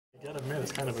gotta admit,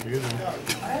 it's kind of amusing.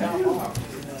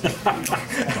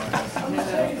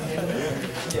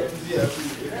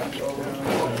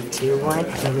 2, 1.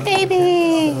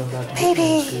 Baby!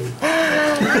 Baby!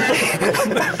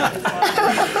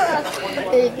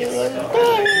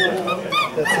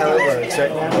 That's how it works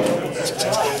right now.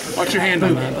 Watch your hand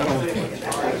on that.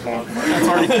 That's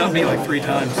already cut me like 3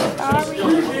 times.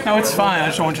 No, it's fine. I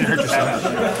just don't want you to hurt yourself.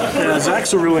 Yeah,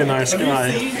 Zach's a really nice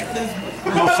guy.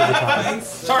 Most of the time.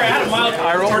 Sorry, I had a mild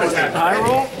eye roll. Eye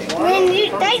roll?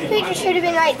 That picture should have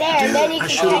been right there, and then you could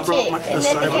catch it, and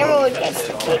then the camera would get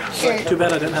the picture. Too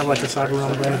bad I didn't have like a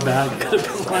Cyber branded bag. Could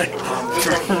have been like.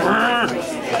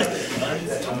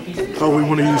 Oh, we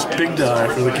want to use Big Die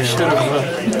for the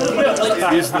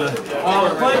camera. Use the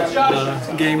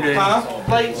game day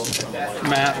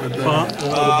mat with the.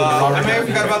 I may have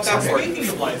forgot about that for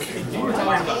you.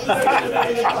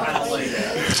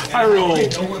 I roll.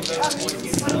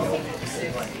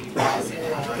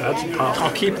 That's pop.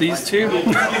 I'll keep these 2.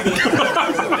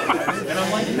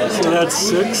 So that's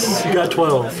 6. You got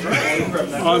 12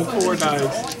 on 4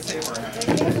 dice.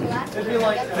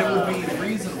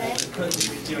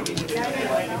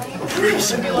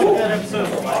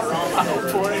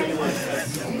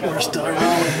 Worst die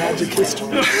roll in Magic history.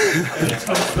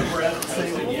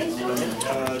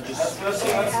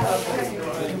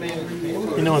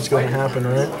 You know what's going to happen,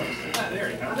 right?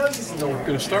 We're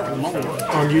going to start with Mullen.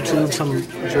 On YouTube, some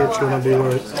jerk's going to be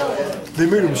like, they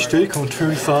made a mistake on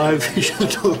turn 5. You should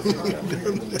have totally done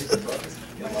that.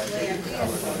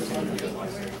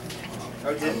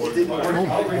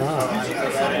 Oh my God.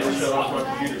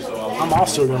 I'm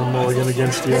also going to mulligan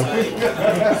against you.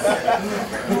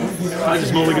 I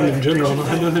just mulliganed in general. It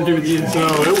had nothing to do with you. So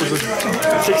it was a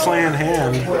 6-land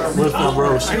hand with my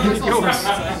roast.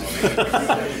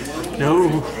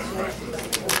 No.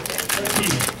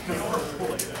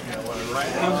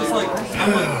 I'm just like,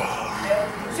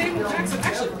 Samuel Jackson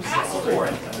actually passed for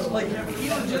it. Like, he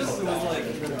just was like,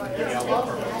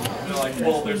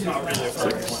 well, there's not really a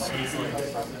perfect one. He's like,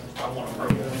 I want a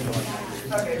perfect one.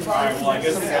 Alright, well, I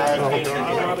guess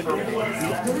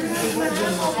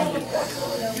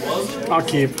I'll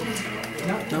keep.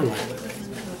 No way.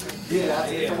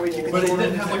 but it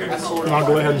didn't have like a color. I'll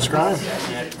go ahead and scribe.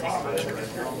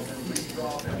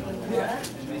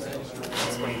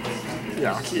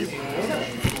 Yeah, I'll keep.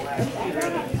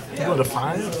 You go to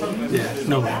 5? Yeah,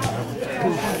 no way.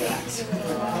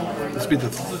 This will be the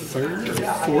 3rd or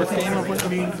 4th game I've went to.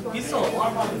 He's still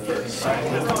alive on the first.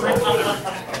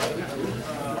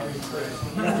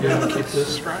 You want to keep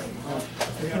this, right?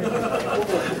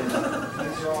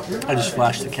 I just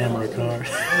flashed the camera card.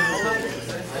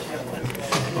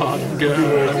 Oh, go.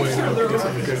 Wait, no, I guess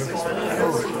I'm good.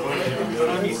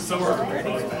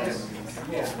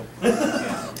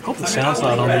 Hope the sound's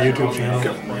not on the YouTube channel.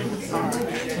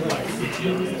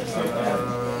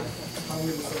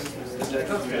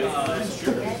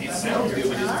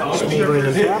 Green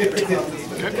and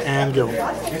tapped. And go.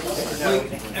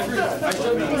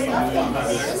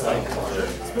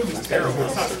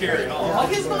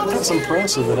 That's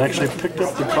impressive. It actually picked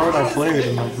up the card I played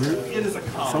in my group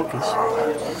focus.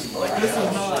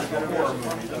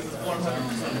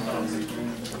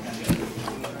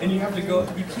 And you have to go,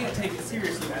 you can't take it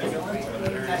seriously.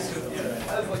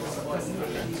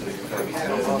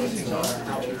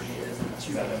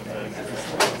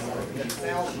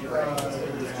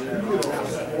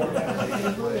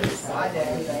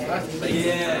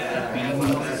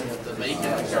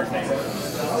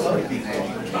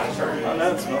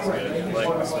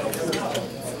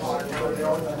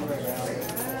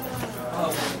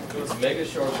 It's mega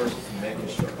short versus mega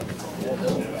short.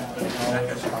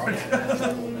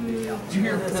 Did you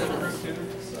hear this?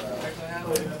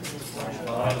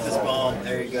 This bomb,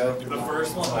 there you go. The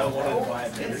first one I wanted to buy a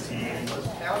bigger TV.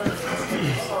 I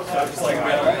was like, I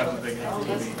don't have a big enough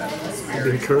TV. I've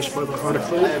been cursed by the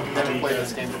article. I've never played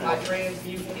this game before. I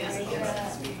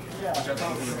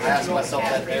ask myself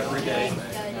that every day.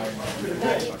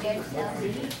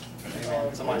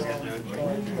 Somebody's got to do it. You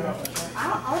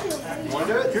want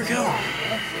to do it? Here we go.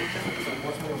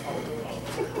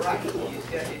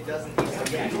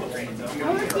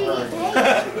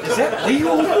 Is that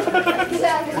legal?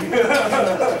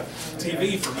 TV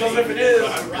for me. Because if it is,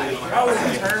 how is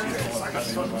it turned?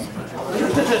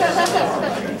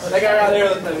 That guy right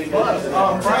there.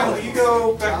 Brian, will you go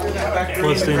back to that back there?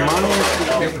 Let's do mine.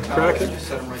 Crack it.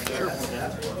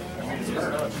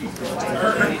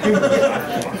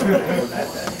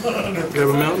 Grab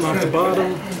a mountain off the bottom.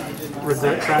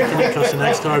 Regret cracking it because the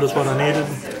next card is what I needed.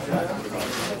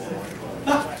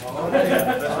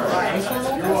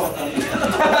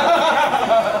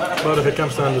 But But if it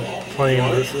comes down to playing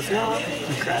versus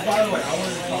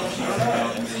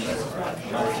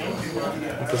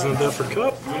isn't that for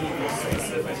cup?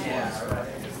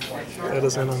 That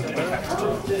is in on tap.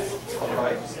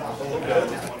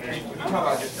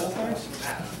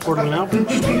 Quarter an output?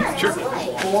 Sure.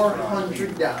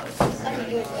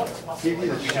 $400. Give you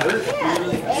the shirt?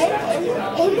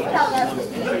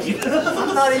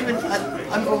 I'm not even,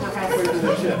 I'm over halfway through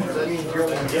the shift. That means you're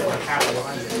going to get like half the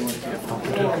line.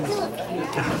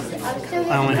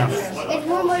 I only have It's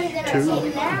more money than I'm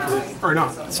seeing now. Or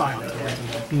not, Scion.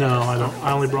 no, I don't.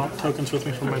 I only brought tokens with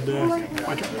me from my deck.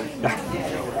 My turn. Yeah.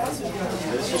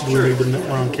 Do you need to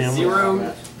know on camera?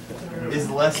 0 is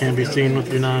less Can't be seen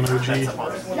with your non-OG.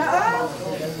 Nuh-uh.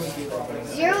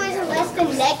 0 isn't less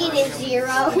than negative 0.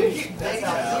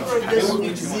 doesn't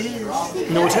exist.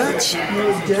 No attach?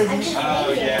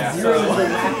 Oh, yeah. 0 is the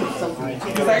lack of something.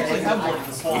 Because I actually have one.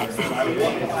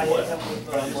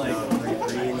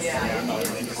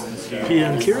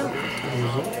 PM Kira?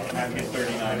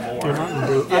 You're not in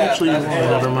blue. Actually, you won't.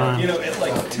 Never mind. You know, it's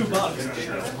like $2.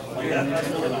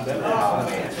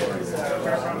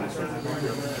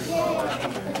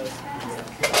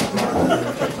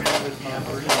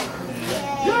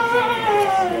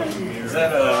 Is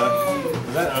that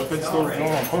open still going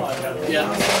on?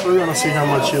 Yeah. We're gonna see how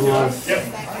much you love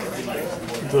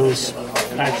those.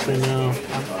 Actually, no. I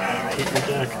hate your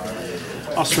deck.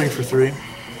 I'll swing for 3.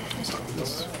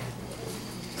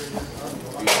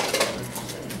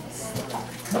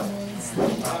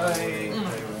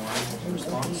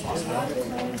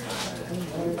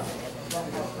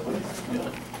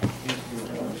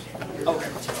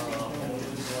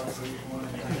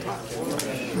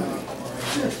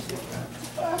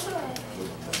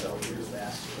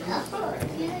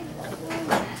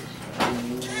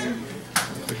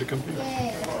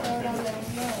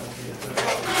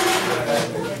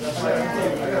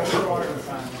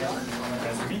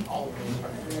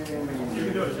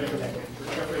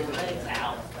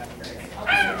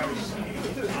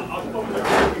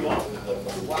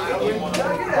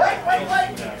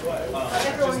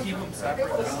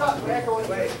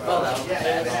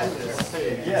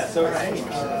 Yeah, so it's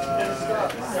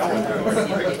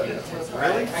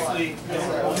really? Actually,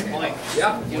 blank.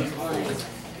 Yeah.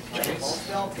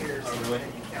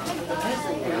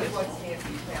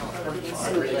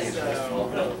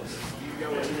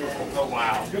 Oh,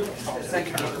 wow.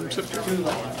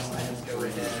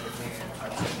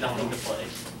 Nothing to play.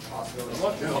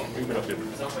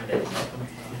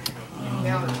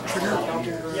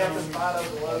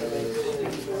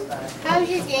 How's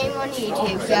your game on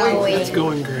YouTube going? It's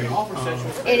going great.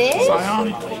 It is?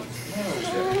 Scion.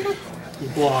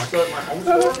 Block.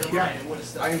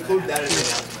 I include that in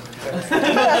the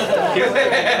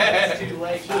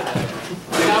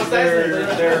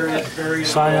There is very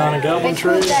Scion and Goblin Let's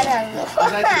move trade. that out.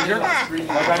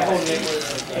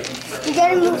 You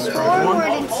gotta move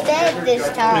forward instead this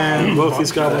time. And both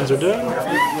these goblins are dead.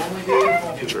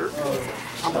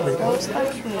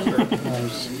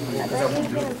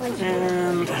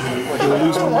 And you're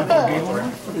losing one game.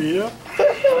 Yep.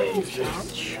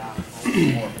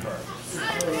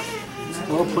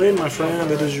 Well played, my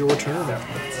friend. It is your turn.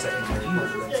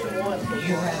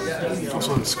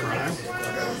 Also unscribe.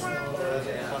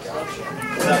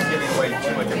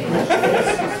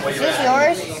 Is this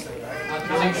yours?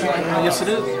 Yes, it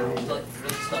is.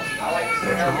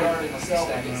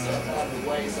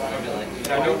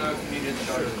 I don't know if you needed to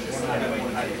start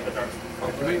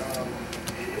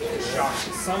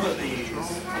some of these.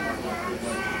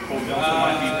 We also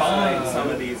might be buying some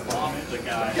of these off the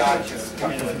guy. Gotcha.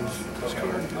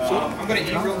 I'm going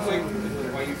to eat real quick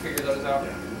while you figure those out.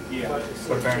 Yeah.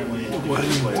 But apparently, Go ahead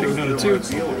and take another 2.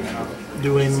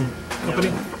 Doing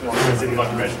company.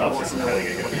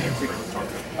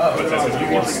 But that's what you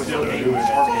can still do is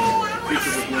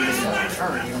features of learning in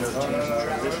return, even though it's changing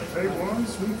transition.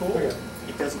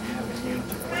 It doesn't have a name to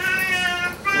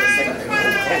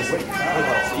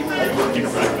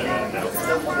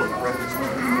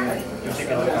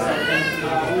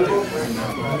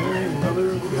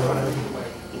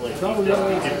No.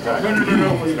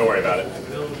 Don't worry about it.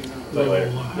 Later.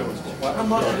 How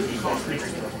much does it cost?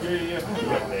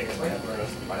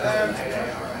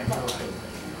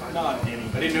 I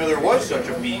didn't know there was such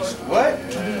a beast. What?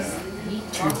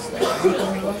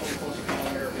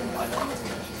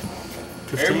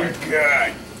 Oh my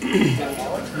god.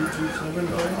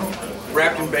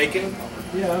 Wrapped in bacon?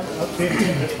 And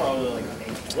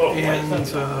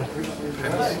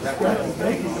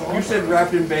You said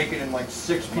wrapped in bacon and like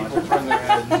 6 people turned their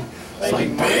heads. it's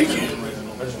like bacon.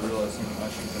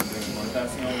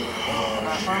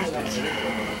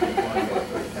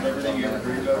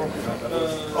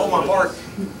 Oh, my Mark.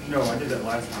 No, I did that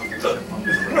last time. You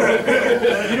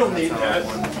don't need that.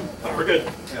 We're good.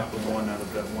 Yeah, one out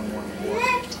of that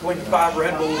 1-1-1. 25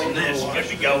 Red Bulls in this. Get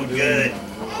me going good.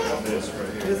 This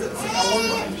right here.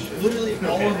 Literally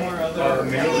all of our other.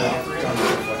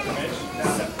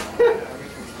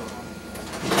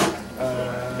 I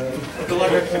feel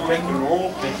like I should take the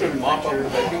normal picture and mop up the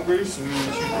bacon grease.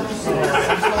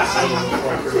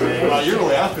 You're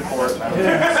really asking for it.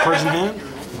 Cards in hand.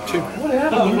 2. What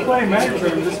happened? You play Magic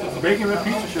and this bacon red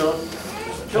pizza show.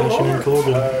 Cashing in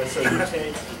Kolaghan. So you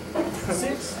take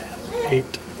 6. 8.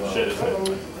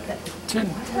 10.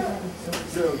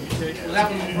 So you take.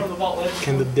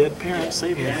 Can the dead parent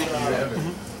save me?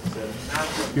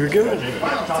 You're good.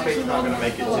 Top 8's not going to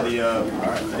make it to the.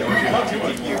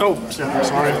 Oh,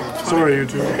 sorry. Sorry, you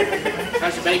two.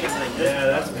 How's your bacon thing? Yeah,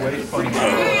 that's way funny. I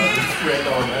just read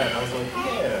on that. I was like,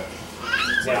 yeah.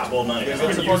 It's like 12.90. They've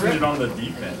been using it on the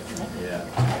defense. Yeah.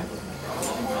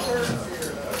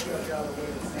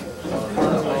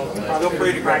 Feel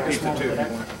free to grab pizza too.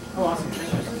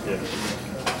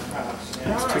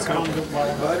 Let's take on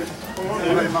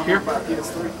here.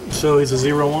 So he's a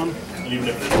 0-1. Even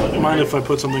if it's one. Mind if I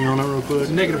put something on it real quick?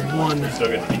 -1. Still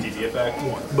get the PTT effect.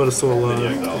 But it's still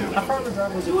alive. How far of a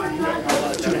drive was it?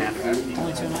 2.5.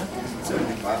 Only 2.5?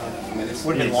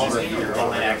 Would have been longer if you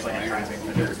only actually had traffic.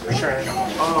 Sure.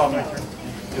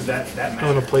 Because that I'm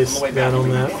gonna place that on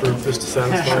that for just to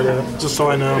satisfy that. Just so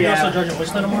I know. We also judge a wish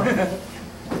tomorrow?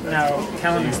 No,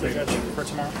 Callan's the judge for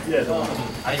tomorrow. Yeah, the one.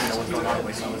 I didn't even know what's going on.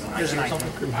 There's a night.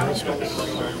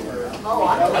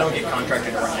 I don't get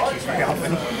contracted to run like keys very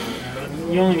often.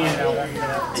 You only need an hour.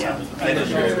 Yeah. They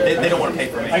don't want to pay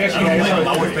for me. I guess you don't guys blame them don't.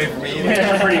 not want to pay for me either.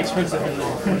 Yeah, pretty expensive in the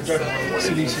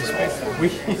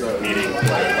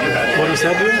What does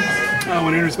that do?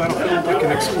 When it enters battlefield, I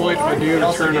can exploit. If I do,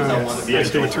 return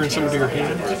basically return something to your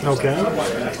hand. Okay.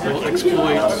 We'll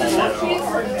exploit.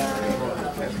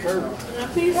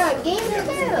 Game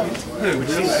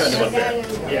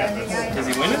Is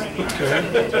he winning? Okay.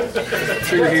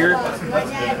 Trigger here.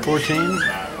 14.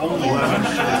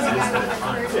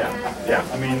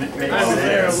 Yeah, I mean, it makes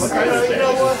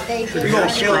Trigger here.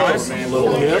 Scribe.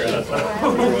 Yep.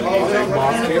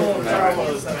 Bob tail.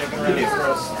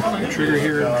 Trigger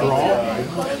here. Draw.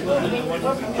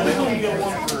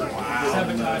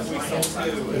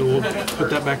 It will put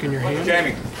that back in your hand.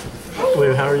 Jamie.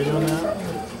 Wait, how are you doing that?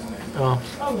 Oh.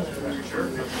 I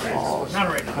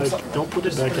don't put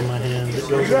it back in my hand. It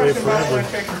goes away forever.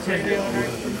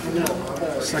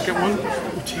 Second one.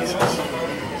 Jesus.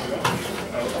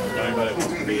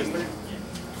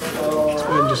 Go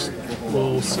ahead and just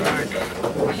roll sack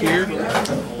here. Go ahead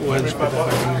and just put that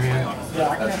back in your hand.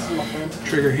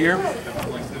 Trigger here.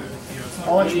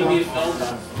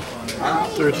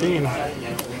 13.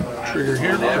 Trigger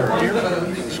here. Or here.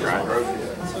 Scribe.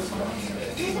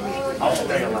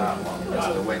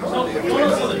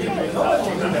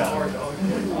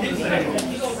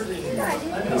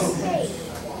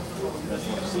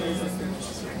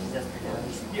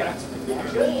 Here.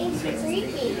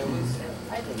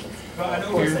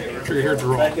 Trigger here.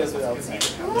 Draw.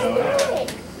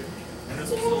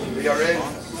 Y'all ready?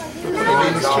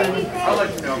 I'll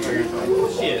let you know for your time.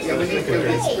 Yeah, we can get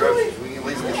instructions. We can at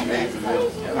least get the names of them.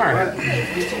 Alright.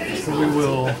 So we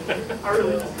will.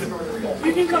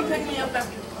 You can come pick me up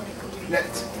after.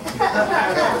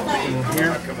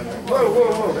 Here. Whoa,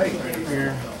 whoa, whoa, hey.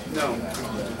 Here. No.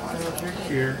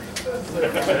 Here.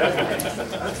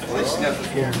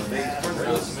 Here.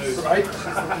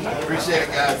 Appreciate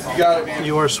it, guys. You got it, man.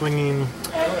 You are swinging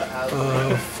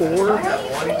 4,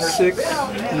 6,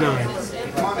 9.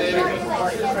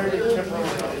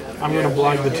 I'm going to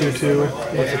block the 2-2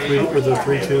 with the 3 or the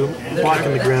 3-2.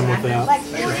 Blocking the gram with that.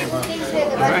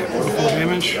 Alright. Full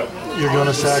damage. You're going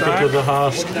to sack it to the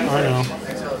husk. I know.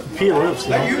 He lives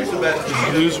though.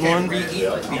 Lose 1.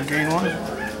 Gain 1.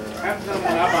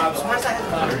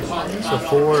 So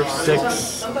 4,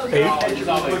 6, 8.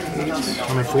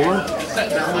 I'm at 4.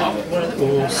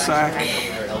 We'll sack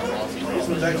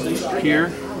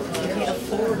here.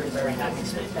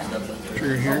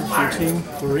 Trigger here. 13.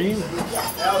 3.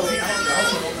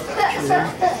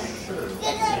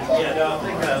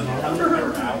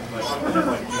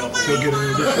 Go get an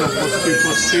additional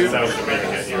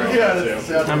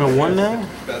 +2/+2. I'm at 1 now.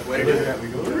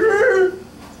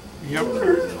 Yep.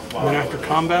 Then after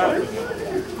combat,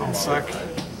 I'll sack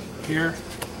here.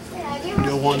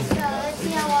 Deal 1.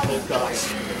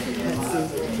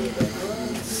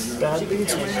 Bad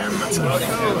beats, man. That's how it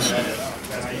goes.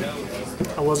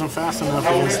 I wasn't fast enough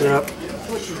against that.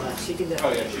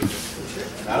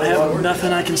 I have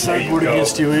nothing I can sideboard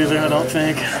against you either, I don't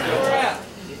think.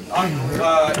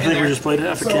 I think we just played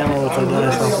half a camera with our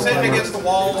dice. Sitting against the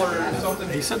wall or something.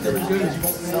 He said they were good.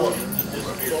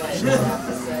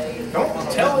 Don't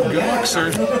tell him. Good luck,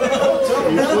 sir. He's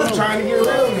trying to get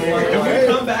around me. If you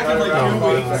come back in like 2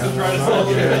 weeks and try to sell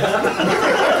it.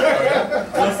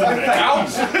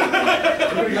 Ouch!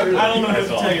 I don't know how to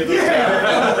tell you this.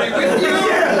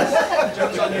 Yes!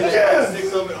 Jumps on you,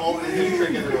 sticks up and all the new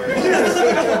trick everywhere.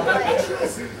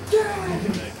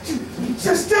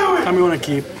 Just do it! How many want to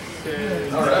keep?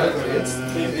 Alright, it's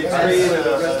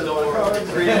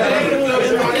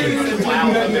wow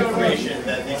of information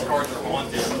that these cards are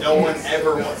haunted. No one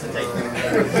ever wants to take them.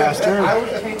 Fast turn. The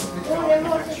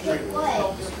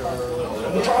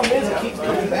problem is it keeps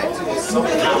coming back to us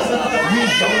somehow. We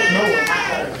don't know what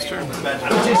happened. That's true. Like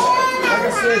I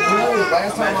said, really, the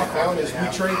last time I found this, we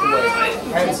traded away.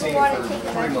 I haven't seen it for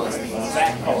 3 months. The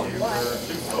exact color.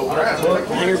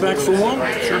 Hanger back for 1?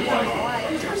 Sure.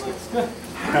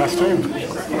 Pass turn.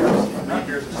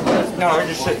 No, we're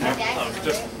just sitting there.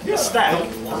 Just stack.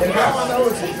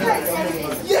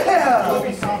 Yeah!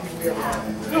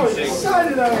 I'm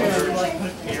excited out here.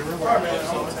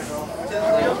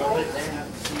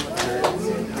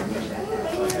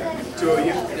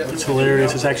 It's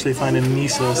hilarious. It's actually finding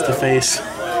Nisa's to face.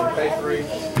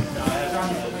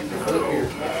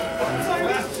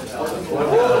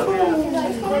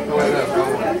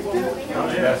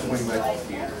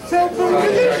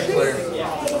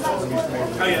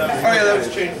 Oh yeah, that was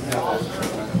changed.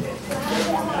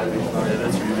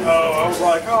 Oh, I was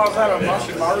like, oh, is that a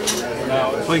mushy Marty?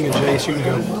 Playing a Jace, you can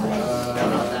go.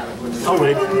 I'll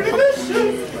wait.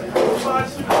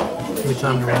 Give me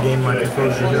time to regain my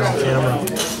composure here on camera.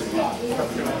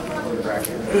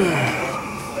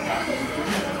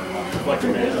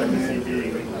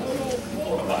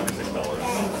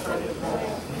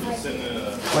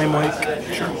 Flame Wake.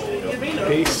 Sure.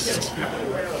 Paste.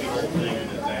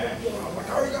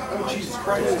 Jesus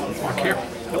Christ. Walk here.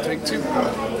 I'll take 2.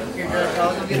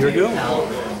 Here we go.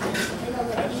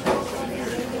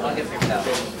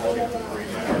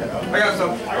 I got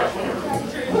some.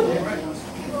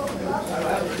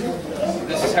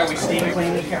 This is how we steam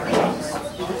clean the countertops.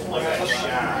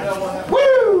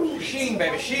 Woo! Sheen,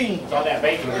 baby, sheen. It's all that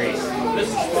bacon grease.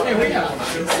 Hey, we got one.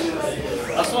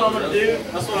 That's what I'm gonna do.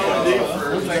 That's what I'm gonna do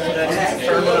for that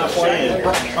tournament I'm playing.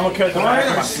 I'm gonna cut the back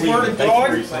of my sleeve.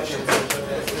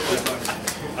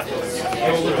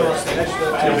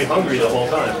 You'll be hungry the whole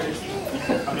time.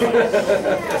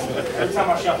 Every time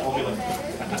I shuffle, I'll be like.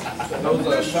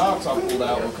 Those shocks I pulled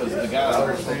out because the guy that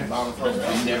was bottom first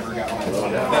never got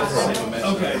one. That's the same message.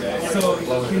 Okay, so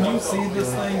can you see this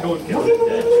thing going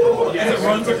as it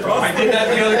runs across? I did that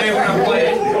the other day when I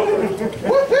played.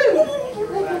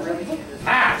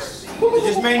 It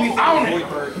just made me own it.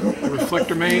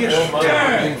 Reflector Mage.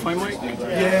 Flame Wake.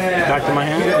 Yeah. Back to my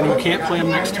hand, and you can't play him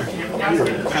next turn.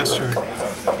 Pass turn.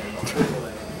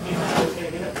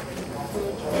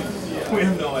 We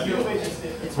have no idea.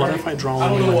 What if I draw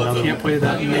one and another? You can't play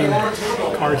that named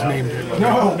card's named it.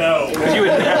 No. No. Because you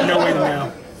would have no way to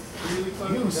know.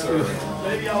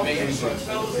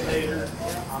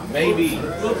 Maybe.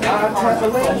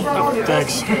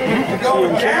 Thanks.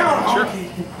 Going down. Sure.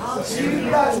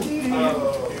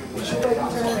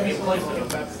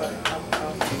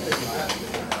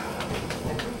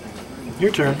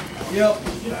 Your turn. Yep.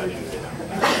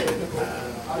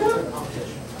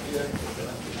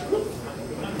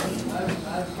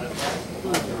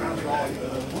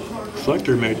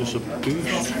 Reflector Mage is a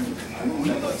beast.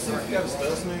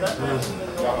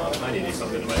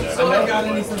 Someone got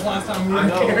any since last time we were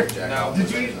here? No.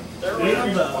 Did you? I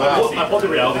pulled the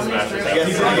reality smasher. I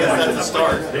guess that's the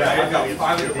start. Yeah, I got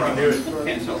 5 of them.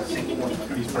 Can't sell a single one.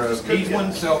 He's broke. He's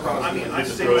one sell cross. I mean, I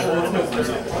just threw it.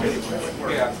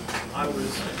 Yeah. I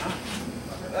was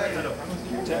I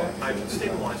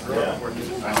stabilized right before it.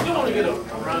 You want to get a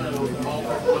run of all,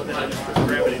 but then I just put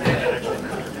gravity in that actually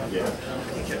mattered. Yeah.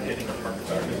 He kept hitting the carpet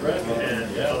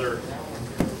and the other.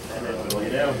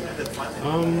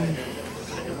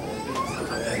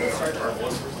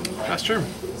 Pass turn.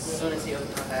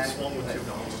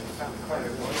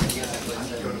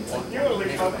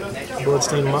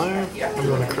 Bloodstained Mire. I'm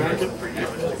going to crack it.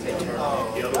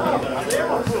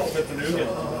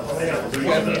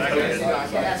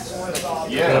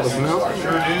 Grab a mount.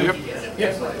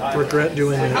 Yep. Regret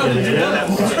doing it again.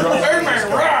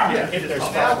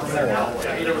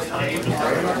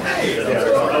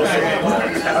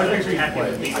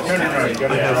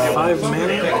 I have 5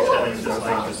 mana.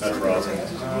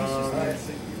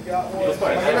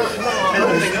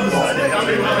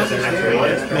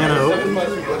 Mana open.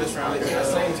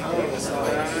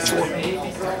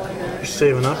 You're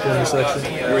saving up in this section.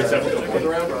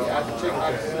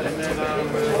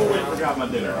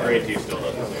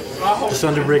 Just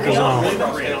Underbreaker's on.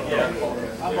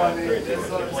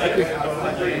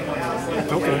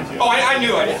 Okay. Oh, I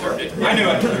knew I deserved it. I knew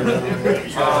I deserved it.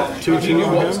 2-2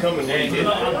 on him.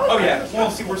 Oh yeah.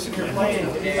 Well, see, we're sitting here playing.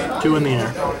 2 in the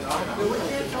air.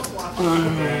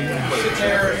 Sit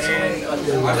there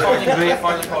and I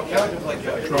finally called Kelly to play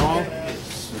Kelly. Draw.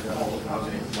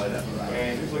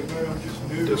 And he's like, man, just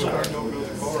new. Discard.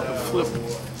 Flip.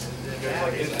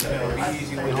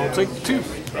 I'll take 2. I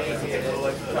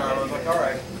was like, all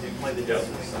right.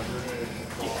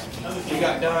 We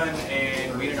got done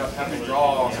and we ended up having to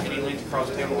draw, and he leans across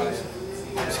the table with us.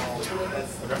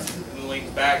 He leans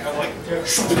back. I was like,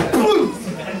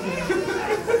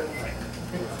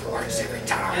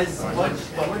 as much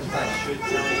as I should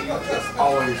tell you,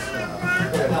 always.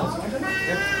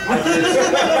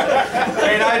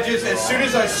 And I just, as soon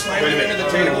as I slammed him into the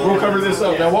table, We'll cover this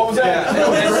up. Now, what was that?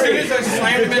 as soon as I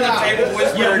slammed him in the table,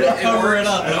 whispered, Cover it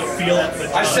up. I'll feel it.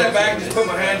 I sat back and just put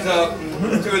my hands up. 2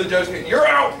 of the judges go, you're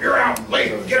out,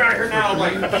 leave, get out of here now. I'm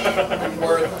like,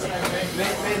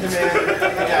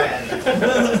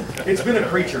 It's been a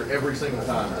creature every single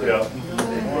time. Yeah.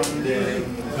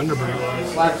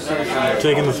 Underbreaker.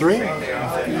 Taking the 3.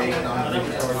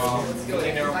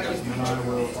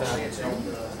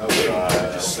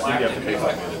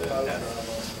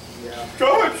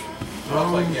 Coach!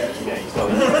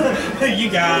 You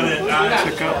got it.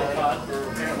 Pick up.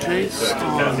 Chase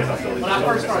on.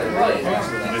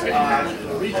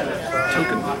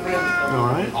 Token.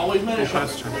 Alright.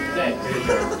 Pass turn.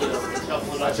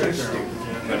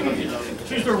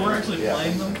 Tuesday, we're actually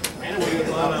playing them.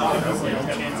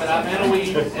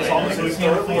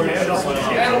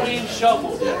 Halloween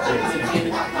shuffle. My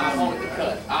opponent to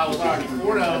cut. I was already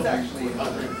 4-0 after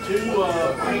 2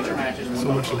 creature matches. So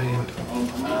much land.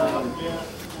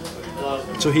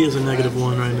 So he is a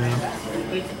 -1 right now.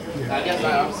 I guess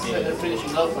I was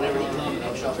finishing up whenever he comes and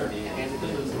I'll shuffle. And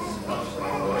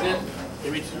then he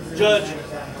reaches the judge.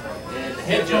 And the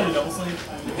head judge.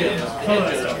 And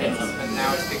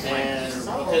now it's and he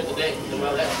took the deck.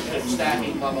 Well, that's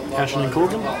stacking. Blah blah blah. Cashing in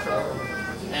Kolaghan?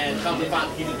 And come to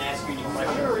find, he didn't ask you any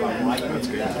questions about why you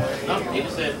did that. No, he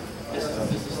just said, this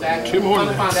is stacking. 2 more Come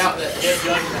to find minutes. out that the head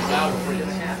judge and that guy were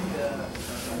friends.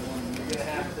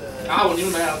 I wasn't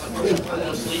even mad. I was like, I'm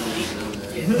gonna sleep and eat.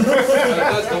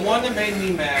 That's the one that made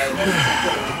me mad.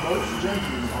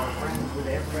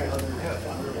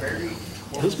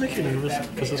 Does this make you nervous?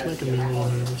 Because it's making me a little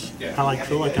nervous. I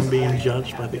feel like I'm being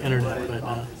judged by the internet right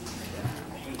now.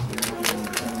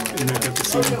 And I got to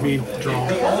see me draw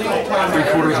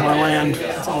 3/4 of my land.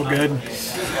 It's all good.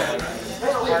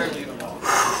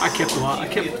 I kept a lot. I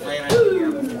kept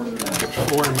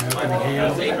 4 in my opening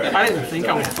hand. I didn't think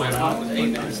I would play it out.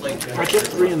 I kept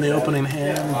 3 in the opening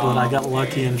hand, but I got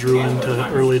lucky and drew into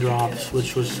early drops,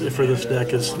 which was for this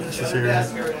deck is necessary.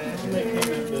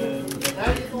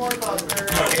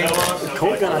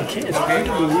 Kolaghan, I can't. It's hard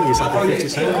to believe he's like a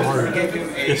 50-cent card.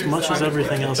 As much as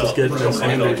everything else is getting in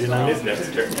standard, you know.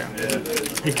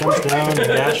 He comes down, he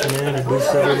dashes in, he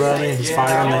boosts everybody, and he's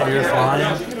firing the air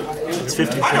flying. It's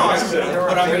 50 cents.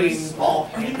 But I mean,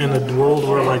 In a world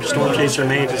where like Storm Chaser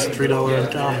Mage is $3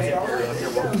 uncommon.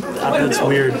 That's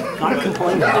weird. Not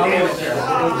complaining.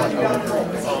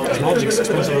 Magic's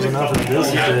expensive as enough as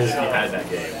this is.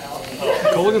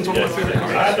 Kolaghan's one of my favorite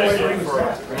cards.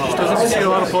 Just doesn't see a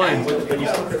lot of play.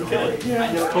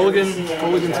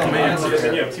 Kolaghan's Command.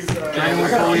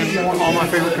 Dragonlord Kolaghan, all my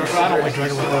favorite cards. I don't like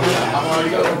Dragonlord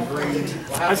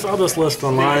Kolaghan. I saw this list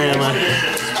online and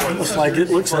I was like, it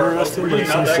looks interesting, but it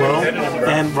seems slow.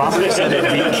 And Robert said it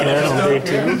beat Ken on day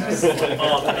 2.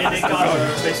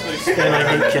 And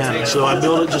I beat Ken, so I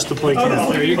built it just to play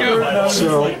Ken. There you go.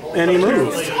 So, and he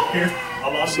moved.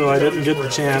 So I didn't get the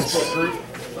chance.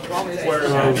 Where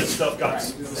some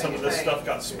of this stuff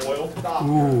got spoiled.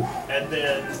 Ooh. And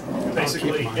then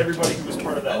basically everybody who was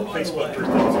part of that Facebook group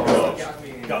that was involved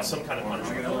got some kind of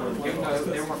punishment.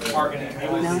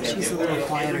 Now she's a little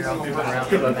quieter, I'll move around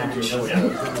the match.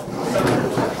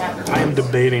 I am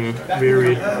debating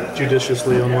very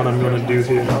judiciously on what I'm going to do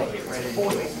here.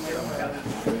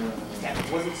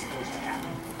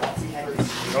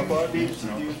 I'll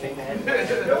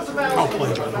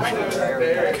play Dragon.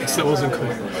 Guess that wasn't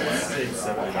cool.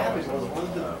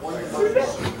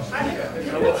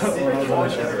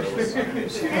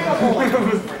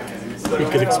 He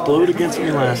could explode against me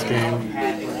last game.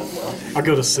 I'll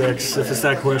go to 6. If it's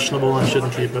that questionable, I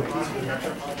shouldn't keep it.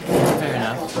 Fair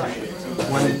enough.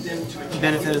 One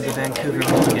benefit of the Vancouver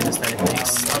mulligan is that it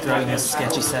makes throwing a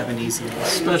sketchy 7 easy.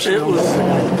 Especially it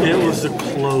was the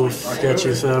close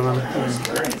sketchy 7.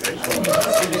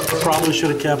 Probably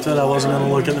should have kept it. I wasn't going to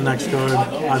look at the next card.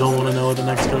 I don't want to know what the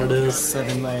next card is.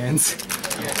 7 lands.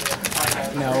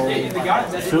 No.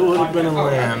 If it would have been a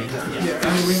land,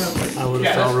 I would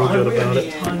have felt real good about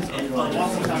it.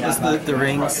 Is the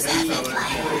rings?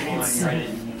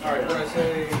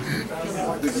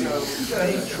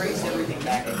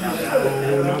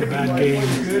 Oh, not a bad game.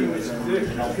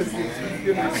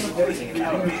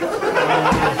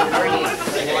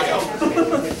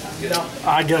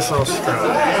 I guess I'll start.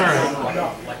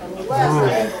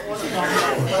 Alright.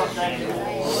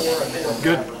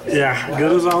 Good. Yeah,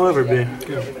 good as I'll ever be.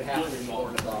 Good.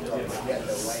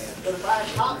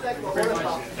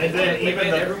 And then even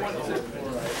everyone.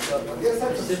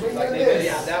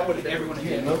 Yeah, that would everyone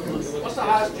here. What's the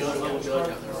highest judge level judge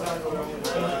out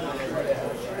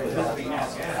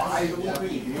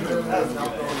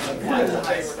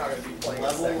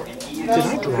Did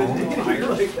I draw?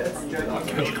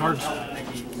 Catch cards.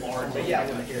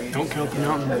 Don't count the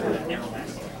mountain.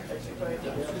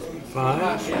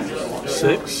 5,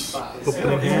 6,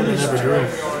 opening hand and never drew.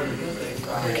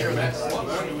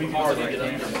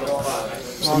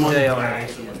 Long day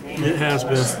already. It has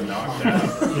been.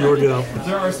 Your go.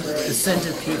 The scent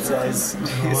of pizza is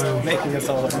making us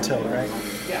all until, right?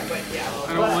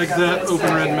 I don't like that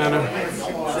open red mana.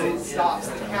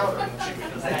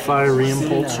 Fiery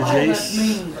Impulse or Jace.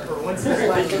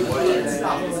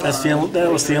 That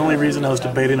was the only reason I was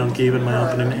debating on keeping my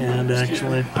opening hand,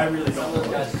 actually.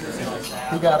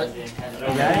 Who got it?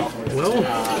 Okay. Well,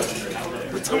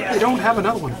 Let's hope they don't have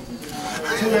another one.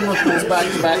 2 Impulse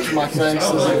back to back to my face.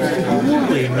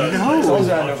 holy no! Do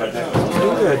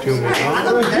that to me,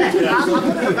 huh?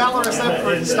 The valorous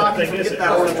effort to stop you from getting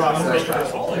that order drop. There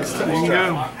you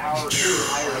go.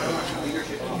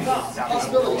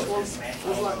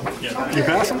 You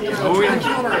passing? Oh yeah.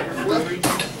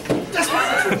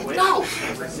 No!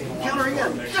 Counter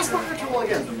again. That's not control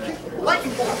again.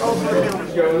 Lightning bolt.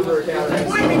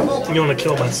 Lightning bolt. You want to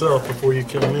kill myself before you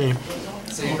kill me.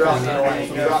 So you drop to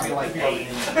like 8.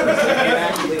 And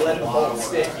actually let the bolt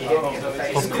stick. You hit me in the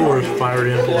face. Of course,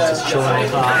 Fiery Impulse is chilling on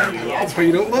top. That's why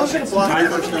you don't love it. I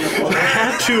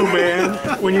had to, man.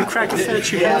 When you crack a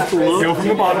fetch, you have to look. Go from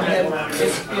the bottom.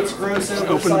 It's gross.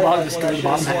 Open the bottom, just go to the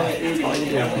bottom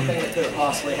half.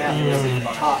 Possibly have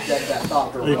top deck that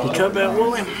top. You can cut that,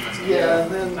 Willie. Yeah,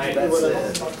 and then that's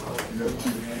it.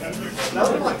 That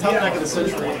was like top deck of the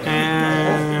century.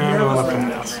 And on the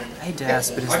pass. Hey Das,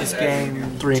 but is this game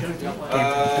 3.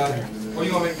 What do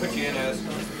you want me to put you in as?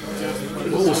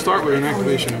 Well, we'll start with an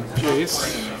activation of Jace.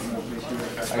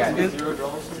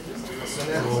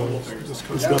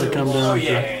 It's going to come down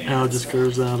to how it just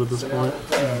curves out at this point.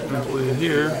 Play it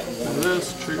here.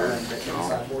 This trigger.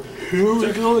 Here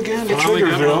we go again to Finally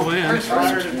got all Triggerville. land.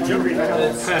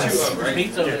 Pass.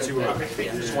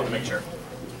 Just want to make sure.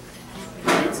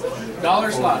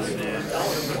 Dollar slots.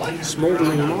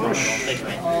 Smoldering Marsh.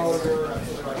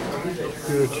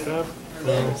 Good job.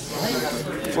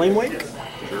 Flame Wake?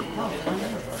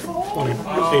 20. 8.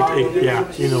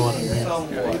 Yeah, you know what I mean.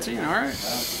 18, alright.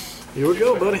 Here we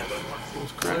go, buddy.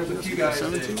 Let's crack this.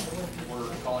 17.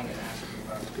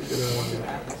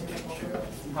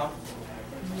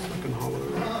 Fucking hollow.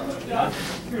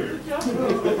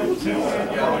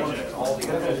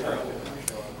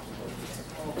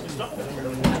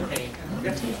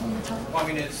 I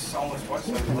mean, it's almost twice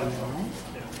like left.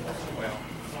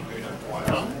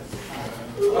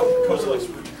 Well, Coast Lakes.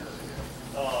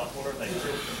 What are they?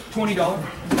 $20.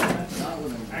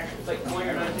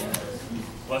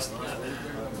 Less than that.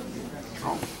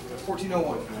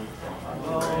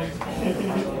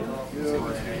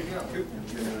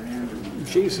 1401.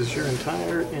 Jesus, your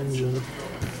entire engine.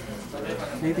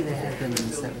 Maybe they had them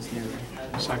since that was new.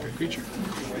 Sack a creature.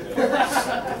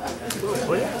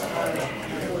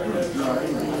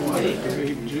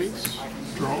 Activate Jace.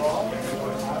 Draw.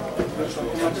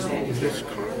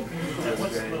 Discard.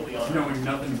 Knowing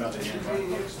nothing about the game.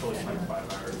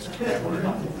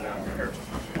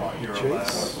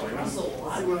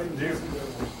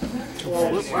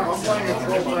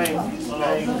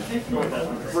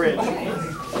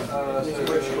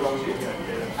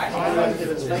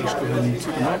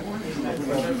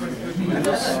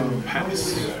 Pass.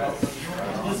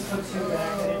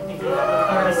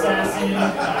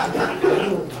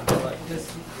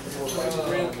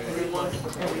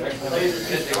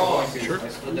 Sure.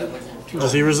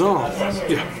 Does he resolve?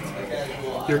 Yeah.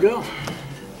 Here we go.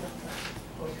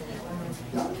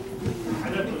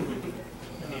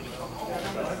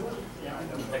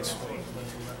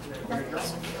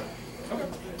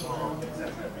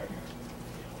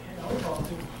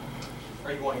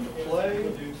 Are you wanting to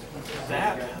play?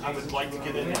 That, I would like to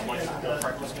get in like a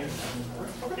practice game.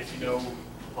 If you know,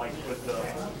 like with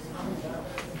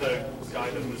the guy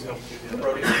that was helping you the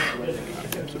rodeo.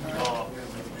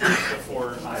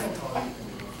 Before I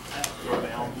go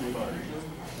down,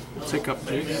 but Take up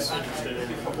maybe Jace. he's interested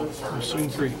in a couple of the I'll services. swing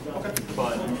 3.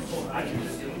 But I can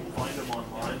find them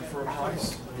online for a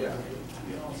price. Yeah.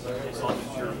 As long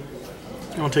as you're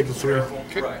You want to take the 3?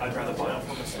 I'd rather buy them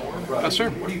from the store. Yes, sir.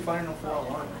 What are you finding them for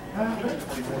online?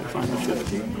 Find the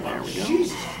 15. There we go.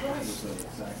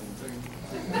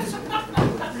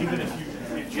 Even if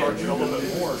you charge it a little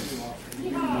bit more.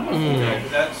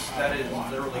 That is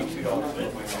literally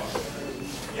 $2.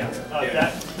 Yeah,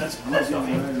 that's close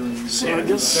enough. So I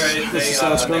guess this is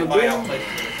how it's going to be.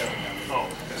 Oh,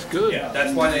 It's good. Yeah,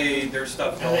 that's why their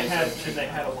stuff. and they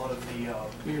had a lot of the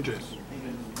Here, Jace.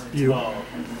 You.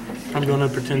 I'm going to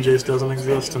pretend Jace doesn't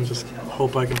exist and just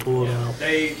hope I can pull it out.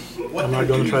 I'm not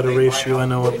going to try to race you. I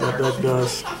know what that deck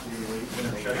does.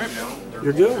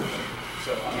 You're good.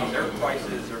 So I mean, their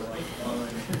prices are like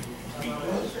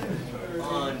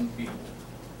unbeatable.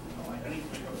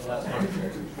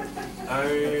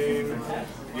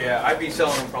 Yeah, I'd be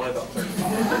selling them probably about 30. I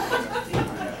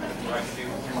can do,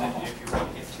 if you want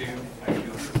to get 2, I can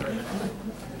do it for 30.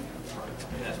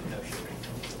 And that's no shipping.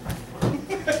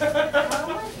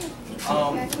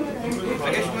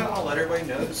 I guess you might want to let everybody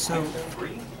know that So,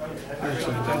 free.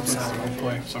 Actually, that's not a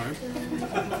play. Sorry.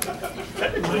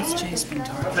 what's Chase been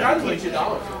targeted? But I'd put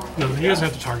 $2. No, he doesn't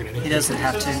have to target He anything. doesn't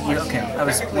have to. Yeah, okay, I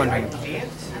was wondering.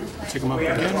 Take him up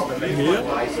again. Yep.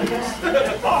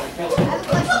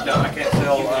 No, I can't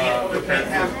sell. We can't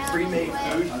have pre-made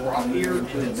food brought here, and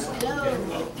it's,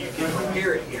 you can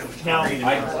prepare it here. now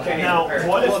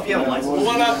what if you have a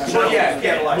license? Well, yeah, if you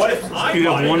have a license. what if I You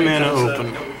buy have it one mana because, open.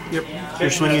 Yep. You're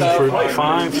swinging for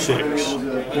 5, 6.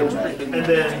 and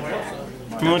then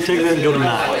I'm going to take that and go to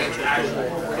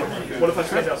 9. what if I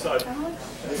stand outside?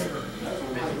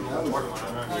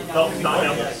 No, not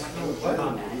now.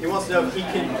 He wants to know if he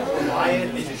can buy it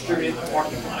and distribute it in the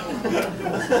parking lot. And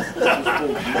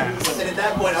at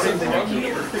that point, I don't think I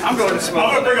care. I'm going to smoke.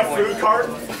 I'm gonna bring a food cart.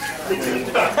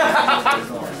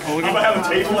 I'm gonna have a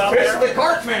table out there.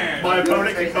 Cart man! My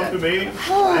opponent can come to me,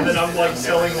 and then I'm like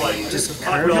selling like Just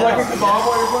hot curve. dogs. I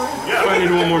Yeah.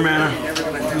 need 1 more mana.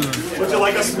 Would you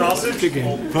like a sausage? Good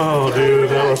game. Oh, dude,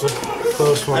 that was a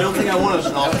close one. I don't think I want to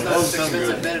It's not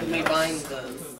expensive bet of me buying the